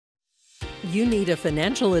You need a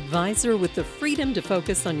financial advisor with the freedom to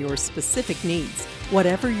focus on your specific needs.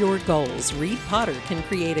 Whatever your goals, Reed Potter can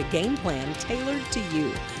create a game plan tailored to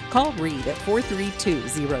you. Call Reed at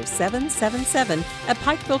 432-0777 at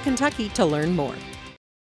Pikeville, Kentucky to learn more.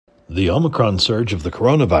 The Omicron surge of the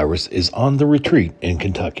coronavirus is on the retreat in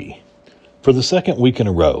Kentucky. For the second week in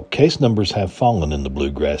a row, case numbers have fallen in the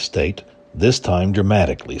Bluegrass State, this time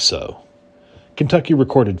dramatically so. Kentucky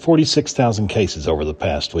recorded 46,000 cases over the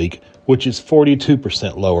past week, which is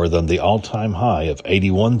 42% lower than the all-time high of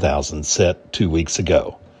 81,000 set 2 weeks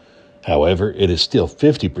ago. However, it is still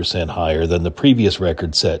 50% higher than the previous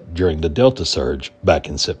record set during the Delta surge back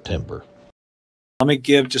in September. Let me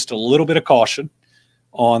give just a little bit of caution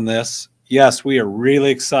on this. Yes, we are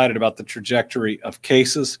really excited about the trajectory of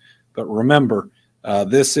cases, but remember,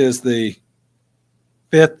 this is the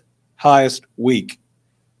 5th highest week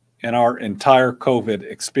in our entire COVID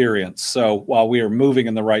experience. So while we are moving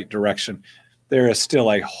in the right direction, there is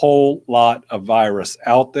still a whole lot of virus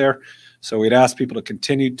out there. So we'd ask people to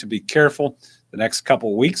continue to be careful. The next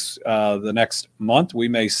couple of weeks, the next month, we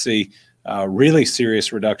may see really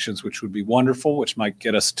serious reductions, which would be wonderful, which might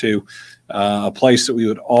get us to a place that we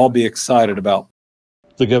would all be excited about.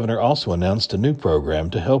 The governor also announced a new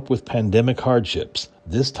program to help with pandemic hardships,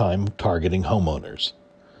 this time targeting homeowners.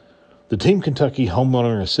 The Team Kentucky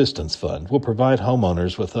Homeowner Assistance Fund will provide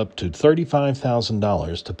homeowners with up to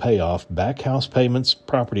 $35,000 to pay off back house payments,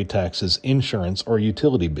 property taxes, insurance, or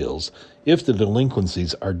utility bills if the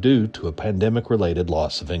delinquencies are due to a pandemic-related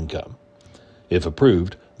loss of income. If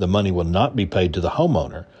approved, the money will not be paid to the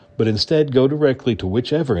homeowner, but instead go directly to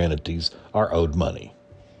whichever entities are owed money.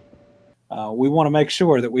 We want to make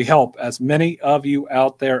sure that we help as many of you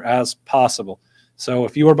out there as possible. So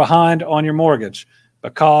if you are behind on your mortgage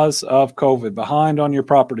because of COVID, behind on your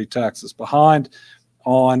property taxes, behind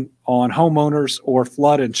on homeowners or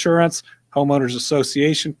flood insurance, homeowners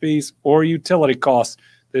association fees, or utility costs,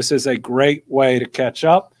 this is a great way to catch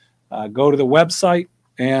up. Go to the website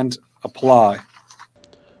and apply.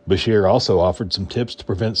 Beshear also offered some tips to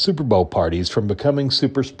prevent Super Bowl parties from becoming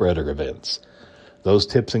super spreader events. Those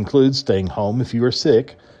tips include staying home if you are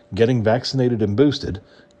sick, getting vaccinated and boosted,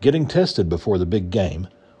 getting tested before the big game,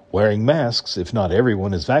 wearing masks if not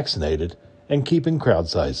everyone is vaccinated, and keeping crowd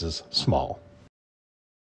sizes small.